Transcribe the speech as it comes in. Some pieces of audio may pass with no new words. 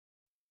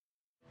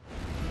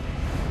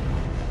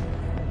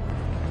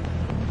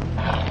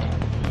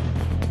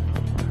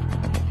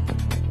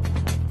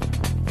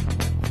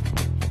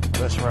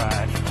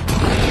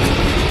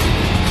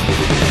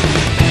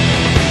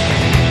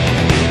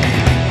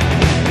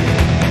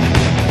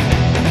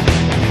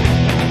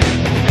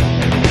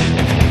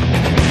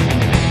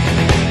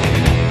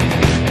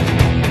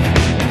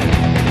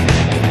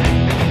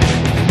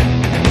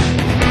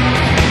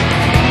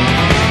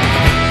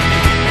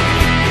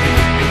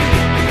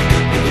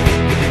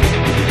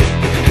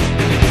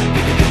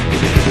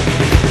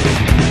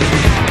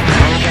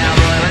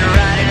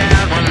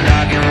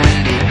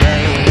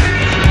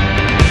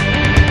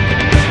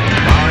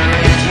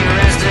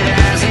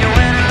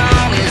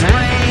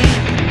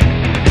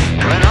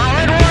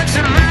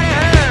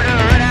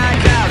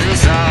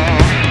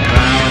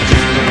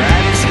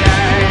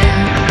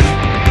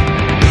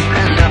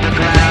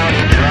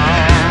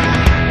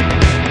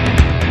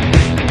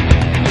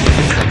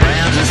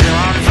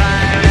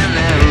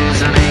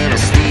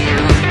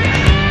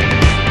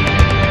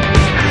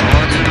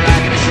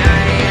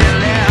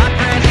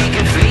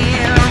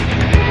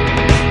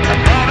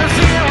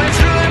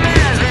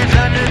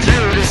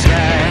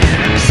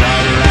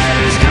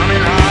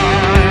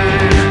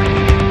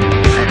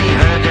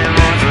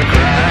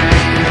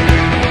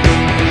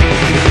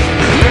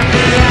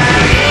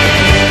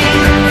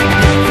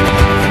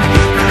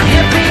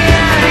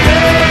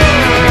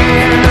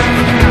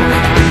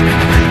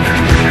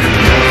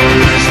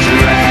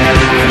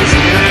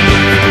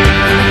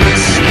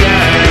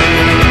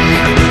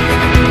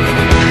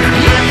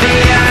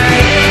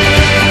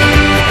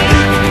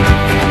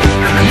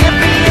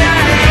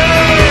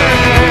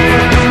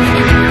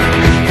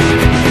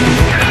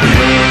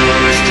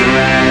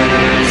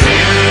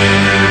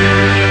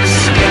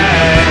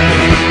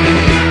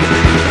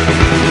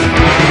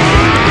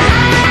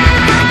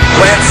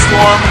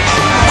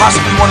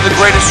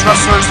greatest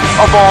wrestlers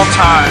of all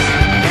time.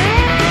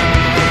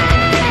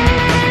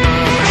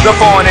 The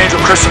fallen angel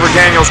Christopher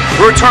Daniels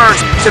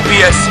returns to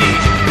BSE.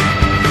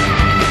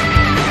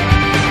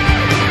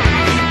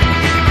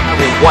 I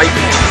will wipe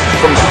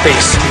from the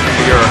face of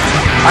the earth.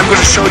 I'm going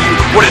to show you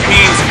what it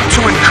means to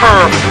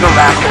incur the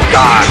wrath of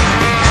God.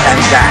 And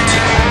that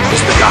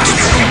is the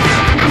gospel.